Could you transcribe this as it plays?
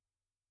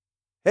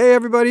Hey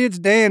everybody, it's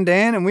Dan,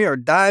 and we are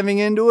diving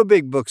into a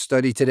big book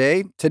study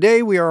today.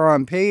 Today we are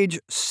on page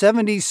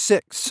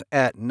 76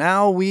 at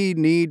Now We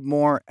Need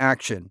More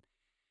Action.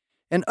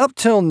 And up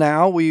till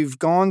now, we've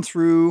gone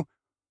through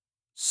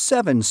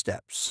 7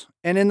 steps.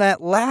 And in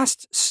that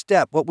last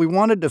step, what we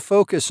wanted to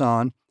focus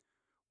on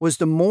was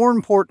the more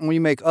important we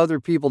make other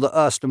people to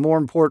us, the more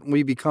important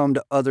we become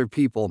to other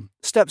people.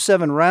 Step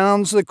 7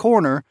 rounds the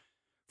corner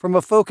from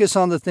a focus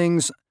on the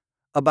things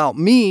about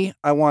me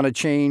I want to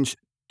change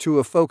to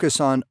a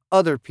focus on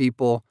other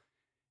people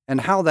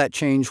and how that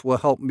change will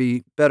help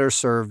me better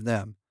serve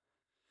them.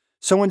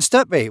 So in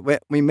step 8,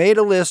 we made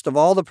a list of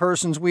all the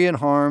persons we had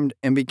harmed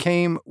and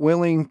became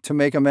willing to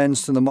make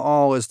amends to them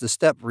all, as the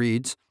step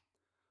reads.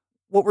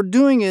 What we're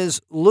doing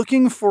is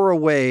looking for a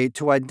way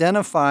to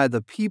identify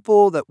the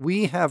people that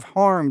we have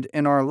harmed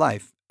in our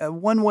life,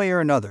 one way or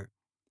another,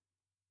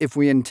 if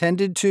we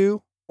intended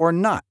to or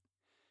not,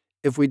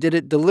 if we did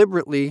it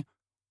deliberately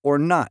or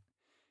not,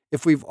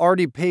 if we've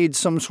already paid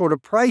some sort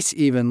of price,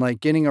 even like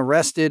getting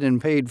arrested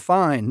and paid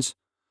fines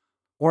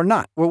or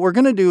not. What we're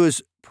going to do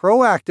is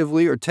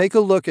proactively or take a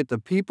look at the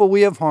people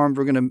we have harmed.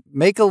 We're going to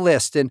make a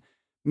list, and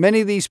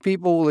many of these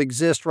people will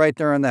exist right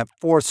there on that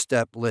 4th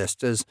step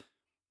list, as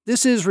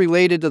this is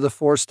related to the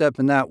 4th step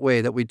in that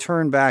way that we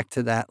turn back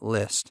to that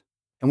list.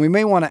 And we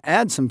may want to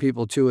add some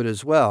people to it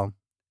as well.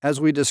 As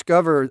we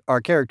discover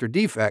our character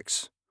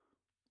defects,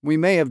 we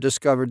may have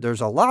discovered there's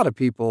a lot of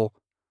people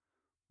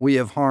we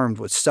have harmed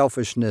with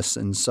selfishness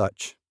and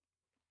such.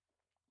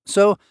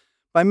 So,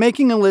 by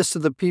making a list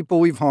of the people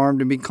we've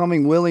harmed and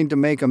becoming willing to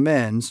make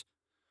amends,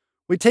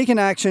 we take an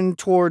action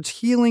towards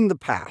healing the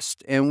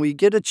past, and we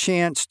get a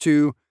chance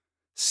to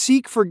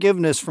seek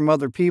forgiveness from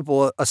other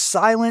people. A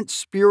silent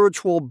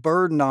spiritual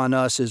burden on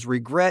us is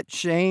regret,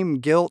 shame,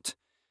 guilt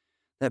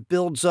that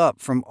builds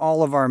up from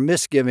all of our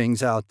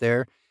misgivings out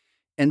there.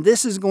 And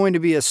this is going to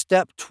be a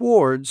step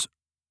towards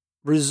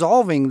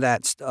resolving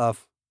that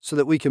stuff so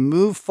that we can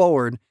move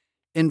forward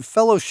in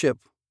fellowship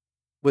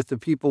with the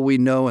people we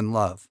know and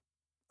love.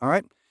 All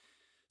right?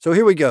 So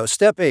here we go.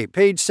 Step 8,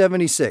 page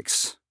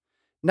 76.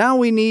 Now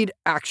we need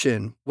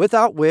action,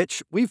 without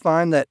which we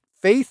find that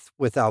faith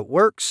without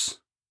works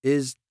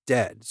is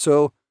dead.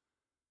 So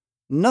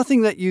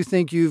nothing that you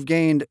think you've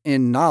gained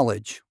in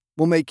knowledge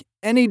will make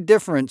any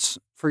difference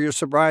for your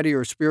sobriety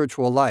or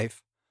spiritual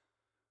life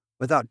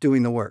without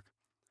doing the work.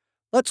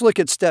 Let's look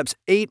at steps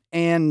 8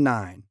 and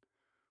 9.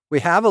 We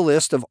have a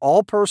list of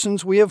all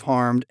persons we have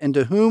harmed and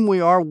to whom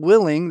we are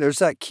willing, there's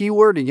that key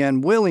word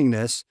again,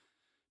 willingness,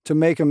 to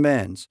make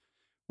amends.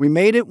 We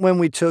made it when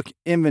we took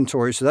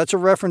inventory, so that's a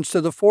reference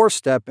to the 4th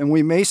step, and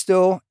we may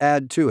still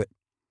add to it.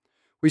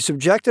 We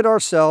subjected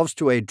ourselves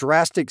to a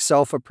drastic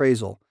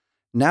self-appraisal.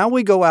 Now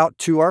we go out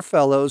to our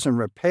fellows and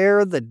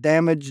repair the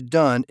damage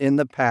done in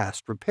the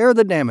past. Repair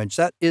the damage.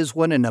 That is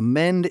what an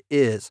amend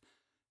is,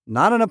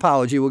 not an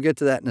apology. We'll get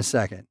to that in a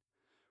second.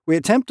 We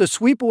attempt to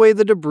sweep away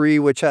the debris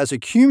which has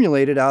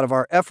accumulated out of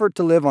our effort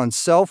to live on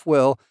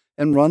self-will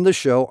and run the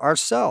show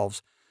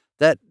ourselves.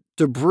 That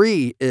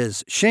debris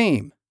is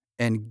shame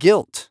and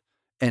guilt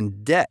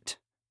and debt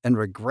and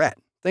regret,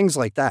 things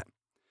like that.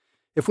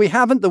 If we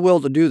haven't the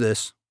will to do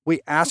this, we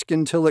ask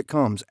until it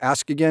comes.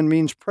 Ask again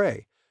means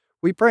pray.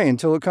 We pray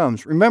until it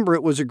comes. Remember,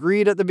 it was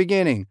agreed at the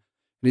beginning, and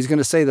he's going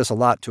to say this a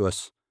lot to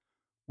us.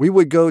 We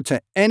would go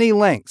to any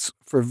lengths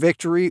for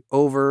victory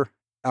over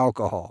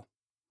alcohol.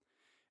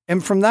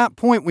 And from that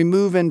point, we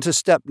move into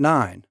step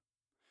 9.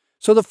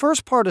 So the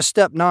first part of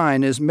step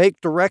 9 is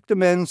make direct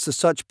amends to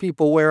such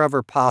people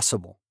wherever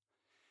possible.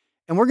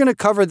 And we're going to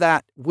cover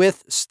that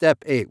with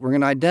step 8. We're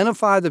going to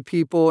identify the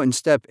people in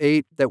step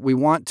 8 that we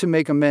want to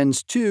make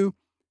amends to.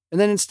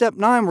 And then in step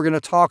 9, we're going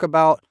to talk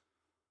about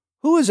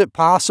who is it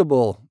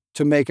possible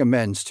to make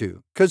amends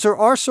to? Because there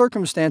are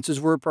circumstances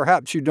where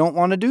perhaps you don't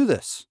want to do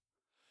this.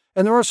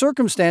 And there are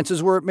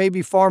circumstances where it may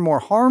be far more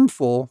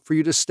harmful for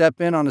you to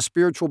step in on a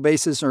spiritual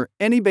basis or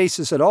any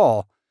basis at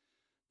all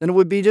than it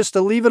would be just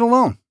to leave it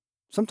alone.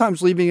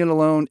 Sometimes leaving it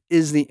alone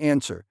is the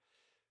answer.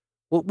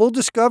 What we'll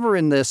discover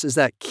in this is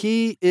that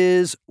key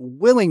is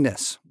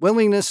willingness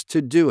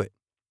to do it.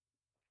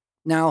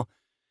 Now,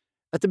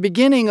 at the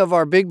beginning of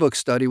our Big Book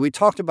study, we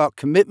talked about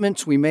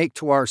commitments we make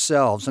to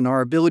ourselves and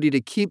our ability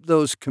to keep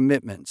those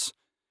commitments.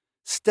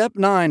 Step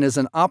 9 is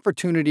an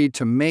opportunity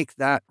to make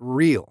that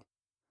real.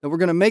 Now, we're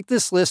going to make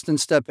this list in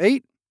step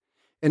 8,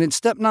 and in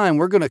step 9,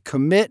 we're going to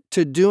commit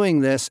to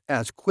doing this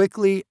as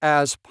quickly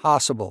as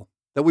possible,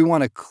 that we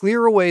want to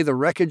clear away the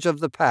wreckage of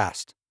the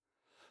past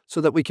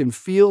so that we can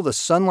feel the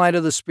sunlight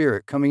of the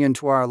Spirit coming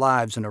into our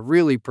lives in a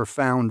really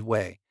profound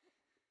way.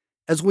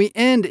 As we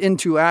end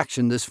into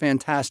action this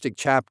fantastic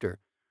chapter,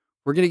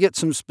 we're going to get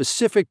some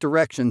specific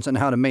directions on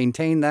how to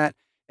maintain that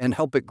and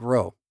help it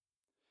grow.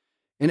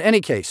 In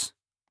any case,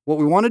 what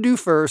we want to do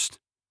first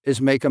is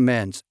make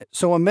amends.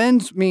 So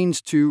amends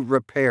means to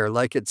repair,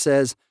 like it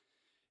says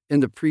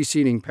in the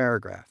preceding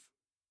paragraph.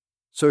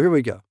 So here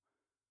we go.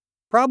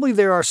 Probably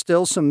there are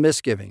still some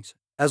misgivings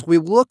as we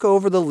look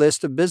over the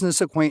list of business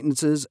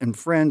acquaintances and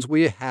friends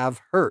we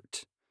have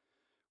hurt.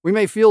 We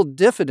may feel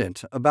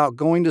diffident about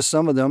going to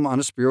some of them on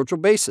a spiritual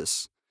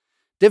basis.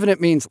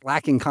 Diffident means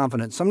lacking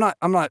confidence. I'm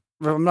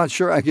not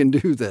sure I can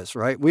do this,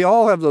 right? We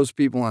all have those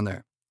people on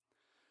there.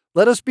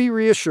 Let us be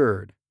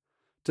reassured.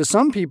 To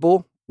some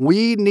people,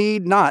 we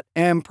need not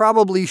and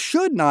probably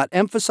should not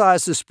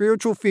emphasize the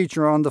spiritual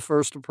feature on the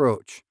first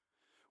approach.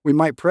 We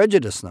might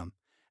prejudice them.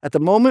 At the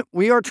moment,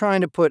 we are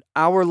trying to put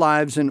our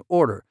lives in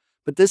order,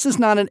 but this is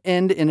not an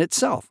end in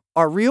itself.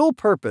 Our real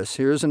purpose,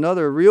 here's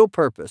another real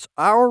purpose.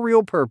 Our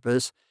real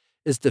purpose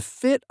is to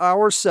fit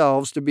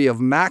ourselves to be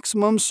of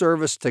maximum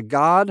service to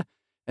God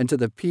and to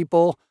the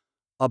people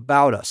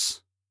about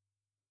us.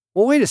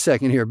 Well, wait a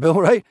second here, Bill,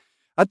 right?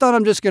 I thought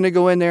I'm just going to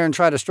go in there and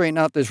try to straighten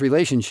out this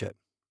relationship.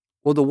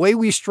 Well, the way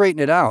we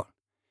straighten it out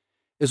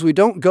is we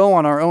don't go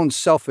on our own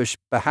selfish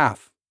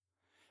behalf.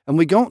 And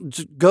we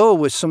don't go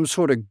with some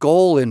sort of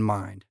goal in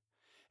mind.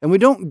 And we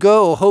don't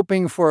go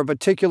hoping for a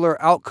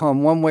particular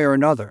outcome one way or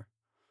another.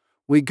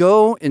 We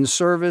go in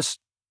service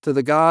to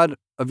the God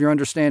of your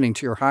understanding,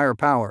 to your higher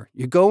power.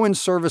 You go in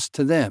service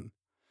to them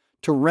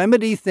to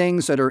remedy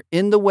things that are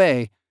in the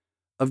way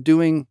of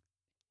doing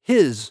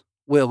His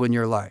will in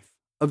your life,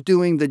 of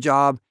doing the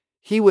job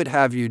He would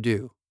have you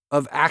do,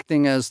 of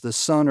acting as the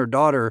son or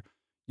daughter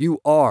you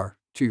are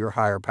to your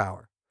higher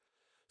power.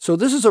 So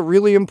this is a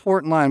really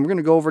important line. We're going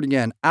to go over it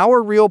again.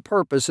 Our real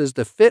purpose is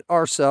to fit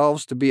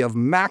ourselves to be of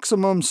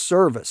maximum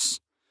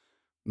service.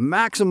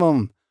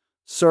 Maximum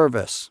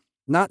service.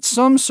 Not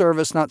some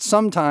service, not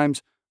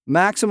sometimes.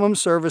 Maximum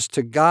service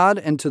to God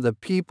and to the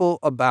people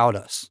about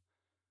us.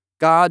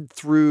 God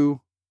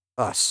through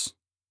us.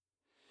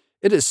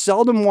 It is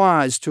seldom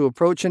wise to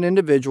approach an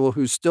individual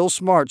who still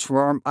smarts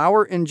for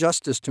our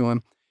injustice to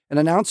him and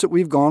announce that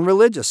we've gone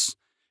religious.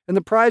 In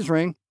the prize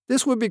ring,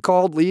 this would be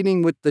called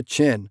leading with the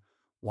chin.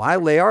 Why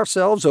lay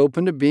ourselves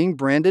open to being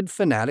branded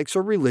fanatics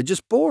or religious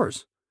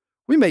bores?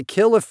 We may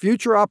kill a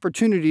future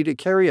opportunity to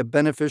carry a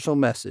beneficial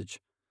message.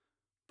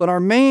 But our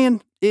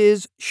man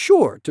is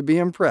sure to be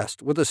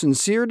impressed with a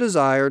sincere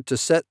desire to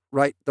set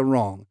right the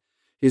wrong.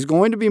 He's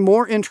going to be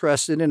more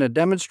interested in a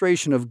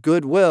demonstration of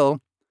goodwill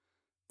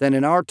than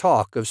in our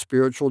talk of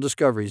spiritual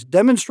discoveries.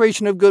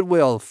 Demonstration of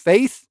goodwill,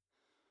 faith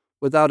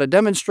without a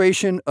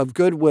demonstration of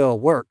goodwill,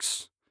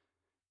 works,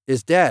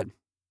 is dead.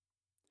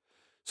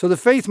 So the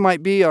faith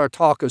might be our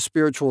talk of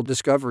spiritual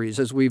discoveries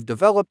as we've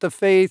developed a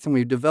faith and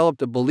we've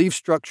developed a belief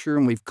structure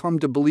and we've come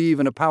to believe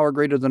in a power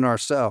greater than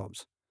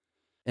ourselves.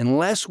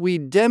 Unless we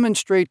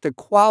demonstrate the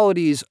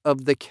qualities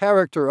of the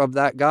character of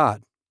that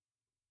God,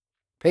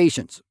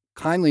 patience,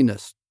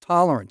 kindliness,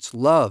 tolerance,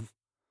 love,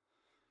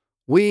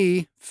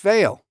 we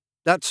fail.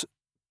 That's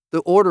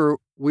the order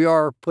we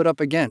are put up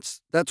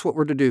against. That's what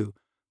we're to do.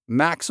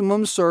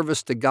 Maximum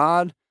service to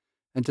God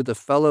and to the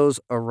fellows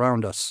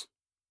around us.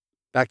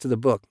 Back to the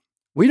book.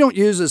 We don't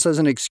use this as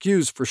an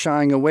excuse for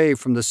shying away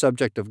from the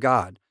subject of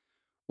God.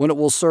 When it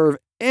will serve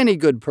any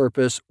good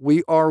purpose,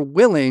 we are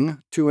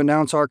willing to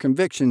announce our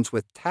convictions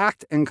with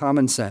tact and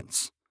common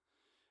sense.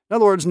 In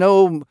other words,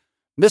 no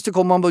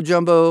mystical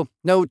mumbo-jumbo,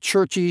 no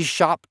churchy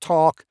shop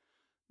talk,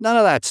 none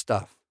of that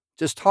stuff.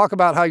 Just talk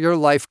about how your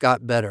life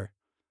got better,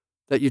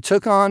 that you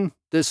took on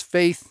this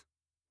faith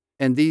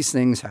and these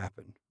things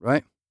happened,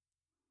 right?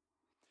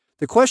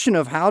 The question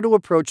of how to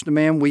approach the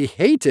man we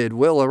hated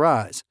will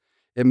arise.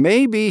 It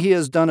may be he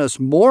has done us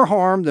more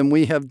harm than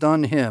we have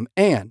done him,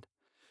 and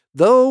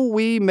though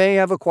we may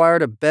have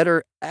acquired a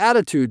better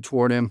attitude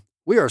toward him,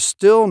 we are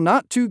still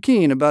not too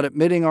keen about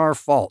admitting our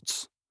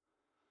faults.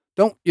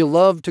 Don't you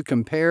love to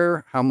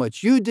compare how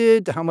much you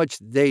did to how much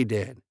they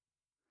did?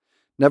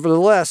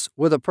 Nevertheless,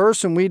 with a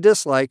person we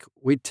dislike,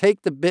 we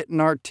take the bit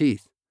in our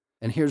teeth.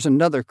 And here's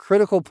another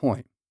critical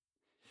point.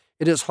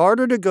 It is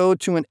harder to go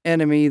to an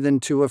enemy than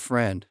to a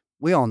friend.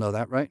 We all know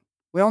that, right?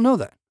 We all know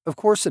that. Of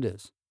course it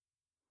is.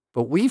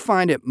 But we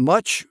find it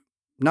much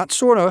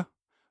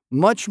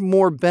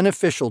more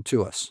beneficial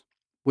to us.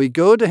 We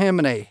go to him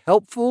in a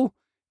helpful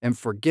and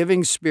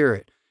forgiving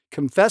spirit,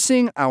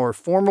 confessing our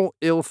former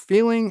ill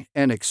feeling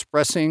and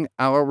expressing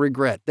our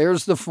regret.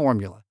 There's the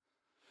formula.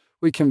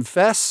 We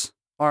confess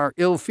our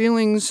ill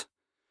feelings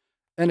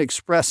and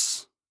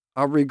express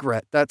our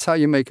regret. That's how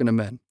you make an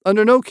amend.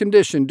 Under no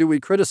condition do we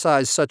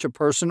criticize such a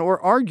person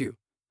or argue.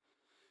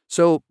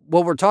 So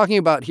what we're talking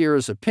about here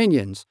is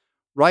opinions,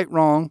 right,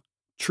 wrong,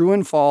 true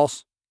and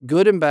false,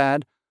 good and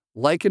bad,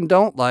 like and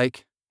don't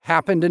like,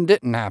 happened and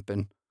didn't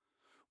happen.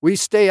 We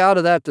stay out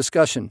of that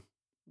discussion.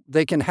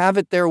 They can have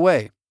it their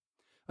way.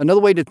 Another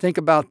way to think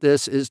about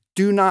this is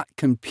do not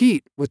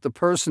compete with the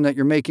person that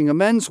you're making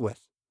amends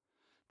with.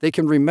 They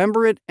can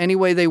remember it any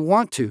way they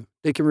want to.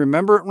 They can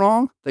remember it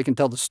wrong. They can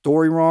tell the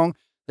story wrong.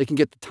 They can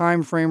get the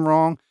time frame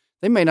wrong.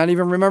 They may not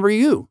even remember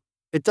you.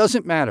 It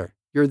doesn't matter.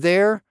 You're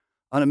there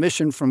on a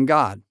mission from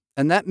God.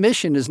 And that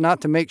mission is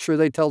not to make sure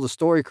they tell the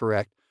story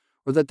correct,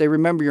 or that they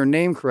remember your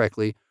name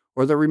correctly,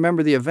 or they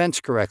remember the events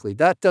correctly.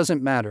 That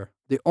doesn't matter.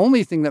 The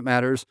only thing that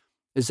matters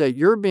is that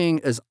you're being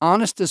as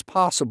honest as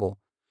possible,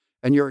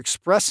 and you're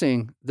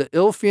expressing the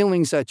ill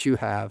feelings that you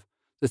have,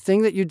 the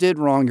thing that you did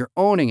wrong, you're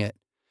owning it,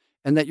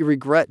 and that you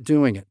regret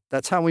doing it.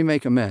 That's how we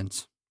make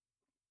amends.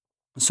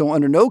 So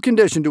under no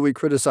condition do we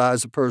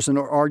criticize a person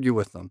or argue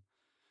with them.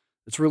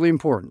 It's really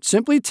important.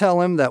 Simply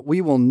tell him that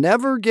we will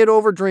never get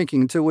over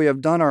drinking until we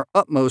have done our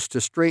utmost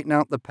to straighten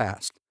out the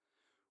past.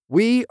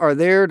 We are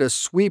there to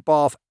sweep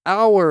off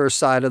our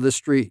side of the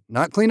street,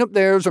 not clean up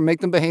theirs or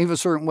make them behave a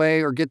certain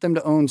way or get them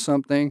to own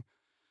something.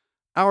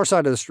 Our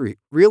side of the street,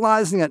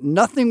 realizing that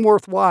nothing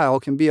worthwhile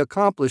can be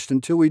accomplished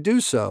until we do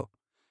so,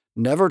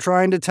 never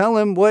trying to tell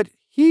him what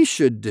he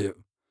should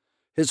do.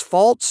 His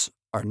faults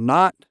are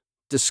not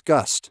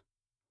discussed.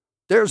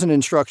 There's an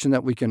instruction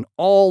that we can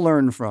all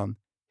learn from.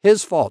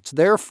 His faults,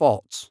 their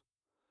faults,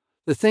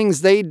 the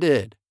things they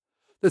did,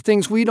 the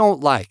things we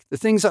don't like, the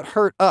things that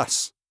hurt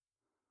us.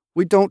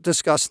 We don't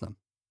discuss them.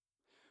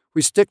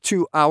 We stick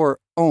to our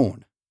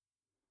own.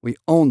 We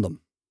own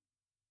them.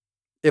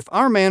 If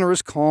our manner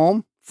is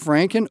calm,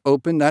 frank, and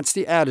open, that's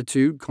the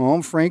attitude,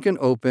 calm, frank, and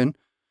open.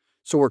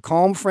 So we're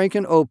calm, frank,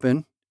 and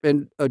open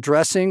in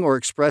addressing or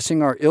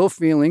expressing our ill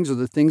feelings or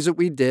the things that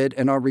we did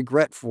and our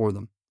regret for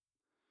them.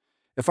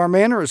 If our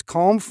manner is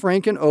calm,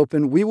 frank, and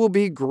open, we will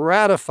be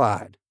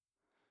gratified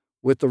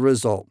with the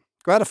result.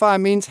 Gratify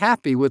means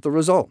happy with the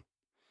result.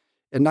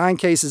 In 9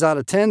 cases out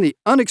of 10, the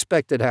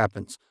unexpected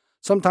happens.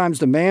 Sometimes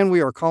the man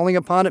we are calling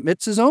upon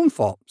admits his own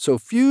fault, so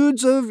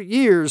feuds of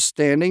years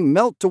standing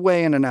melt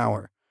away in an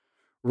hour.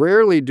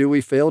 Rarely do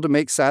we fail to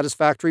make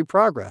satisfactory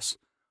progress.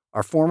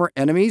 Our former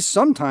enemies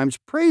sometimes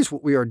praise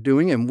what we are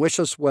doing and wish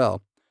us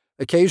well.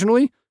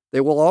 Occasionally,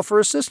 they will offer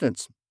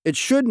assistance. It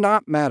should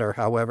not matter,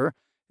 however,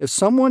 if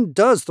someone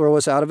does throw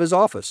us out of his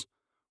office.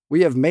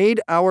 We have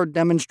made our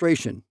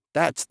demonstration.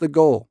 That's the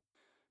goal.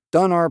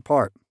 Done our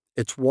part.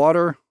 It's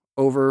water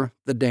over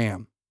the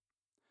dam.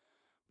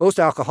 Most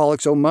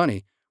alcoholics owe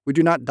money. We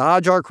do not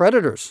dodge our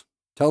creditors.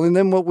 Telling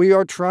them what we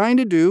are trying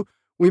to do,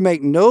 we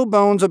make no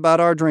bones about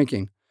our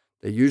drinking.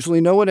 They usually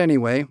know it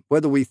anyway,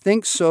 whether we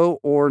think so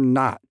or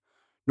not.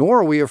 Nor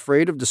are we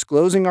afraid of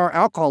disclosing our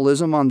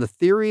alcoholism on the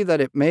theory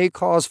that it may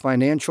cause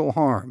financial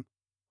harm.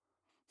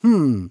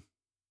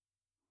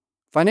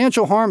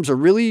 Financial harm's a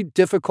really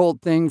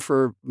difficult thing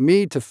for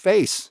me to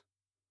face.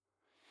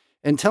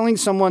 And telling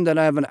someone that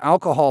I have an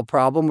alcohol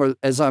problem, or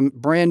as I'm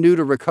brand new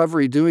to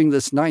recovery doing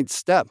this 9th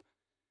step,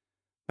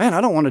 man, I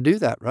don't want to do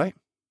that, right?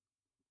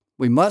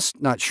 We must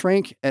not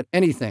shrink at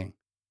anything.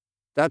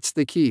 That's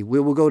the key. We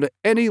will go to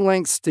any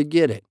lengths to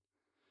get it.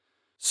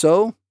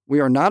 So, we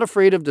are not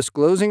afraid of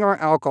disclosing our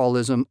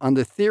alcoholism on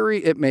the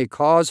theory it may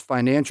cause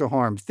financial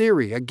harm.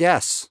 Theory, a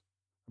guess,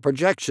 a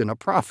projection, a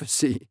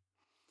prophecy.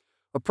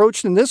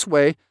 Approached in this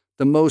way,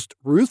 the most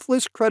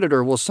ruthless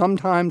creditor will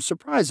sometimes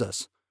surprise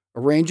us.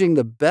 Arranging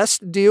the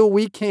best deal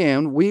we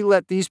can, we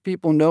let these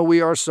people know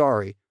we are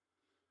sorry.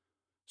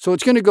 So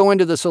it's going to go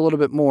into this a little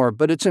bit more,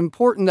 but it's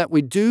important that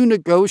we do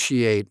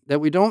negotiate,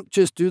 that we don't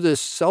just do this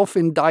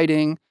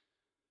self-indicting,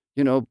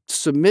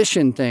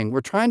 submission thing.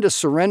 We're trying to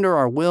surrender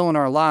our will and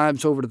our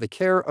lives over to the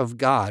care of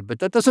God, but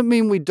that doesn't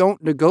mean we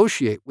don't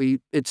negotiate.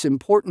 It's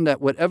important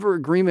that whatever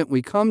agreement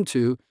we come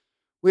to,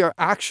 we are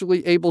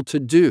actually able to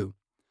do,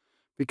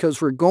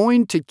 because we're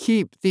going to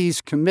keep these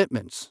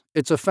commitments.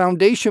 It's a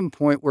foundation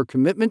point where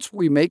commitments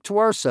we make to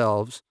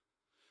ourselves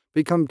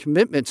become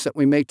commitments that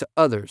we make to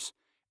others,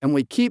 and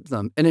we keep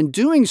them. And in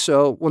doing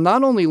so, we'll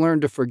not only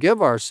learn to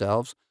forgive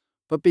ourselves,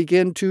 but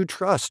begin to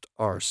trust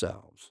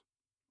ourselves.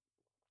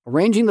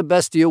 Arranging the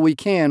best deal we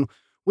can,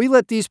 we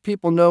let these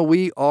people know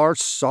we are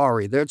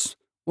sorry. That's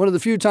one of the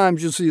few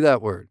times you'll see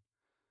that word.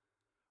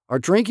 Our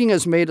drinking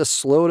has made us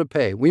slow to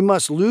pay. We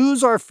must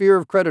lose our fear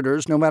of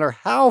creditors no matter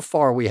how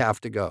far we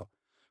have to go.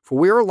 For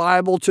we are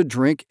liable to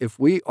drink if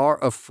we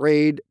are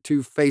afraid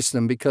to face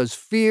them, because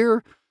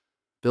fear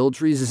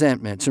builds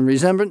resentments, and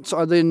resentments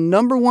are the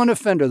number one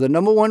offender, the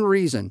number one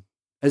reason.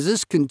 As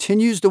this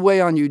continues to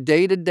weigh on you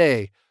day to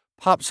day,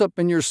 pops up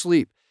in your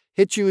sleep,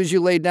 hits you as you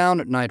lay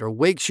down at night, or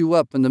wakes you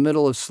up in the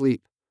middle of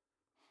sleep.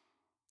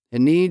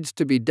 It needs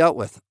to be dealt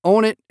with.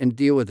 Own it and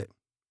deal with it.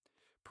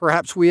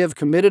 Perhaps we have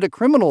committed a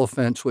criminal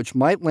offense which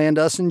might land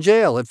us in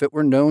jail if it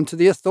were known to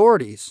the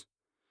authorities.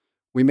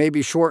 We may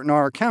be short in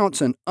our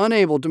accounts and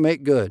unable to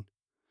make good.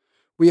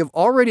 We have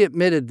already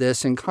admitted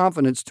this in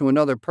confidence to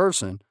another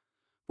person,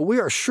 but we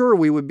are sure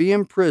we would be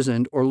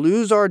imprisoned or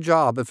lose our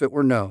job if it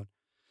were known.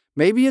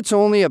 Maybe it's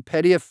only a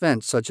petty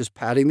offense such as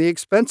padding the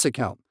expense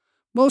account.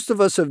 Most of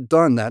us have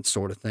done that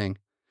sort of thing.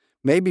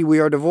 Maybe we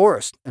are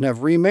divorced and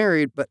have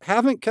remarried but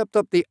haven't kept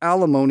up the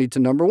alimony to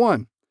number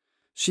one.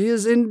 She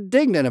is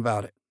indignant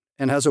about it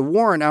and has a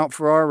warrant out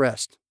for our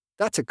arrest.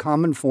 That's a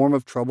common form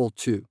of trouble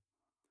too.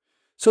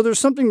 So there's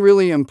something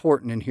really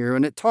important in here,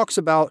 and it talks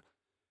about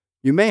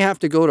you may have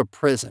to go to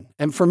prison.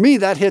 And for me,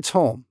 that hits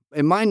home.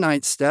 In my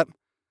 9th step,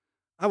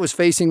 I was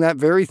facing that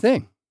very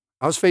thing.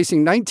 I was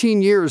facing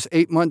 19 years,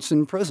 8 months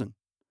in prison.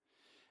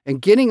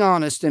 And getting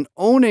honest and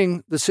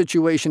owning the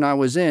situation I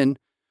was in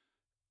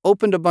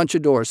opened a bunch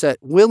of doors. That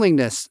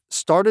willingness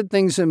started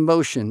things in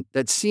motion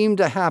that seemed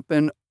to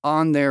happen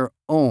on their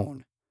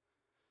own.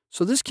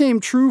 So this came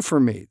true for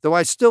me. Though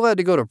I still had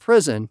to go to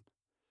prison,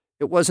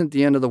 it wasn't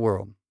the end of the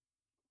world.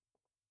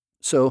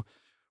 So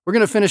we're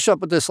going to finish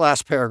up with this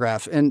last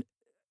paragraph. And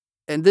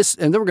And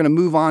then we're going to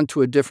move on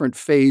to a different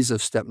phase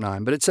of step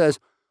 9. But it says,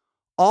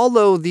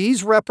 although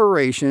these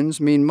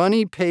reparations mean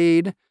money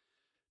paid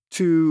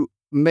to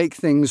make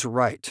things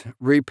right,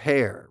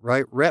 repair,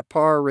 right?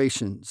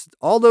 Reparations.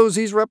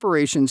 These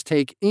reparations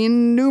take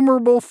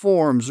innumerable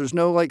forms. There's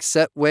no like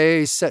set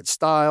way, set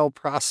style,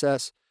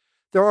 process.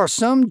 There are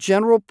some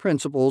general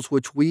principles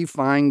which we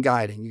find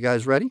guiding. You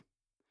guys ready?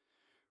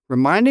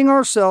 Reminding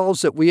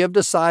ourselves that we have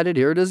decided,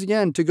 here it is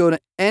again, to go to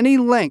any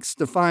lengths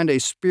to find a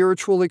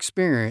spiritual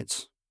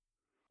experience.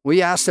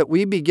 We ask that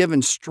we be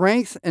given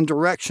strength and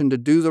direction to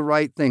do the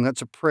right thing.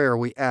 That's a prayer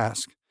we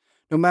ask,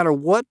 no matter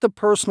what the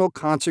personal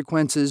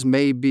consequences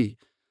may be.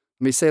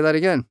 Let me say that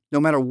again. No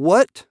matter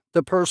what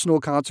the personal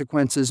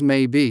consequences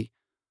may be,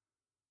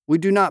 we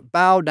do not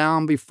bow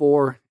down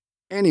before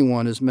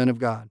anyone as men of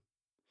God.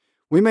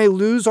 We may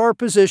lose our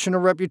position or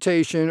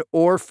reputation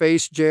or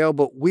face jail,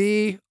 but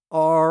we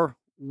are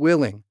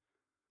willing.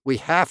 We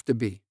have to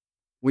be.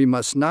 We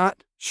must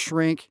not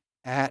shrink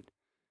at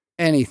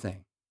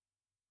anything.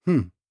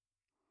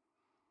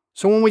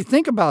 So when we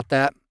think about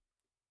that,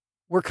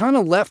 we're kind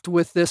of left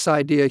with this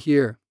idea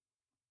here.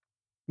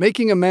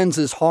 Making amends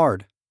is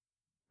hard,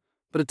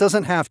 but it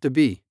doesn't have to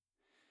be.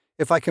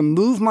 If I can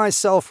move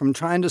myself from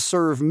trying to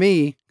serve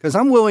me, because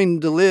I'm willing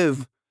to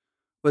live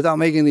without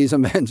making these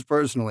amends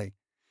personally.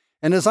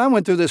 And as I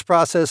went through this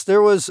process,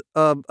 there was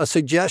a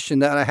suggestion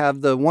that I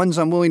have the ones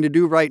I'm willing to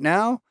do right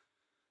now,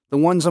 the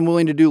ones I'm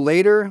willing to do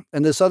later,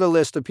 and this other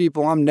list of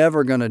people I'm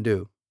never going to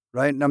do,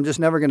 right? And I'm just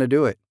never going to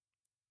do it.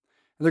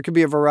 And there could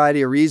be a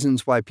variety of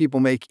reasons why people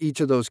make each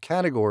of those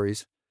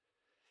categories.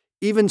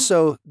 Even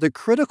so, the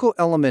critical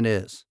element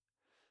is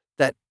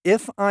that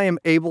if I am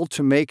able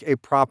to make a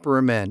proper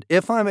amend,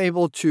 if I'm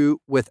able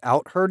to,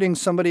 without hurting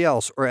somebody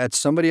else or at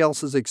somebody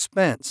else's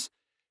expense,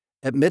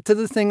 admit to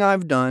the thing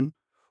I've done,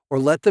 or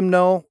let them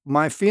know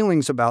my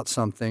feelings about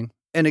something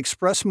and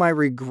express my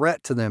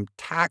regret to them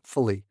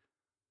tactfully,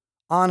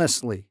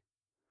 honestly,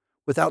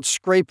 without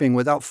scraping,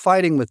 without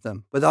fighting with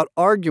them, without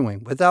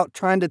arguing, without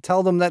trying to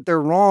tell them that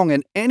they're wrong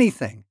in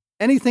anything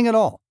at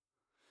all.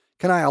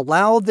 Can I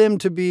allow them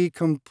to be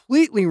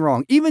completely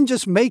wrong, even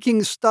just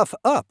making stuff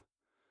up?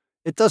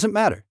 It doesn't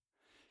matter.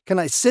 Can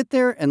I sit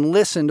there and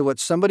listen to what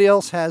somebody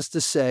else has to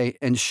say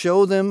and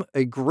show them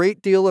a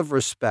great deal of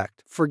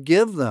respect,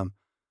 forgive them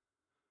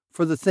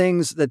for the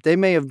things that they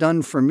may have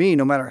done for me,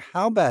 no matter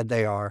how bad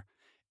they are,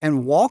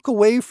 and walk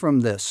away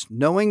from this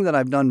knowing that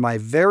I've done my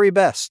very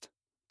best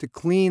to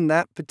clean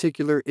that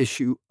particular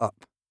issue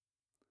up?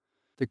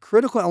 The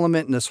critical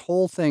element in this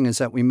whole thing is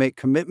that we make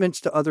commitments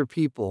to other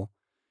people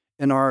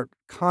in our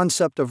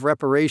concept of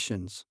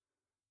reparations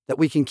that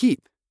we can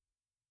keep.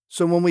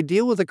 So when we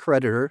deal with a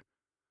creditor,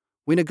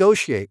 we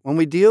negotiate. When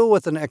we deal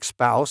with an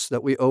ex-spouse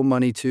that we owe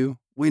money to,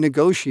 we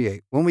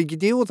negotiate. When we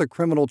deal with a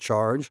criminal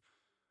charge,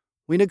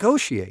 we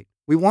negotiate.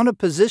 We want to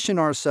position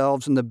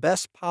ourselves in the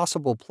best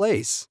possible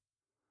place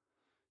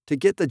to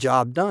get the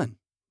job done,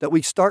 that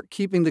we start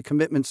keeping the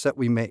commitments that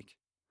we make.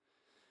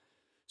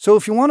 So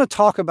if you want to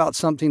talk about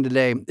something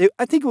today,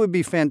 I think it would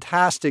be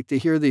fantastic to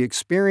hear the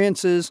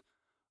experiences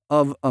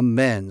of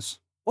amends.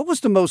 What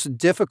was the most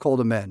difficult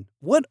amend?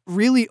 What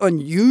really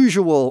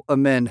unusual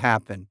amend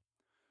happened?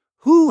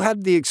 Who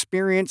had the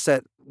experience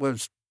that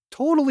was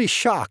totally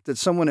shocked that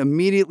someone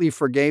immediately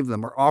forgave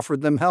them or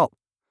offered them help?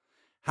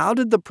 How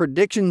did the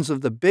predictions of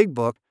the big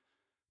book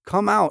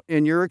come out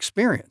in your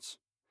experience?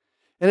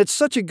 And it's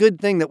such a good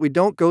thing that we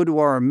don't go to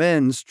our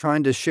amends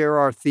trying to share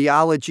our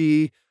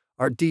theology,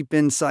 our deep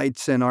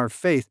insights, and our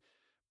faith,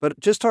 but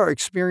just our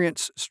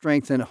experience,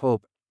 strength, and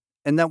hope.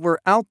 And that we're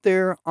out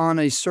there on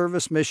a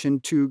service mission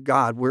to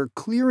God. We're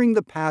clearing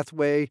the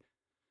pathway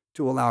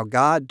to allow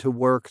God to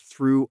work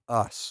through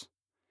us.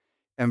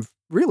 And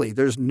really,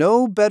 there's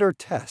no better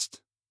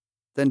test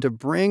than to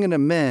bring an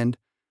amend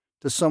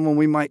to someone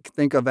we might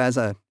think of as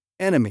an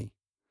enemy,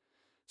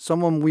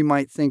 someone we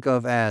might think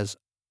of as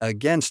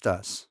against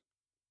us.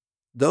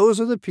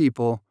 Those are the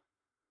people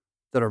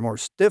that are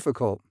most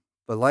difficult,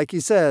 but like he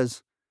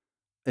says,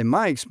 in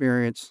my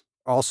experience,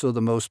 also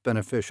the most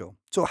beneficial.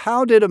 So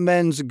how did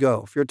amends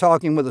go? If you're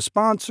talking with a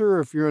sponsor, or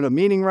if you're in a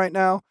meeting right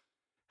now,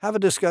 have a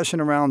discussion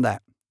around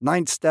that.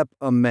 9th step,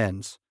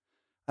 amends.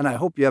 And I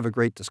hope you have a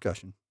great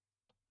discussion.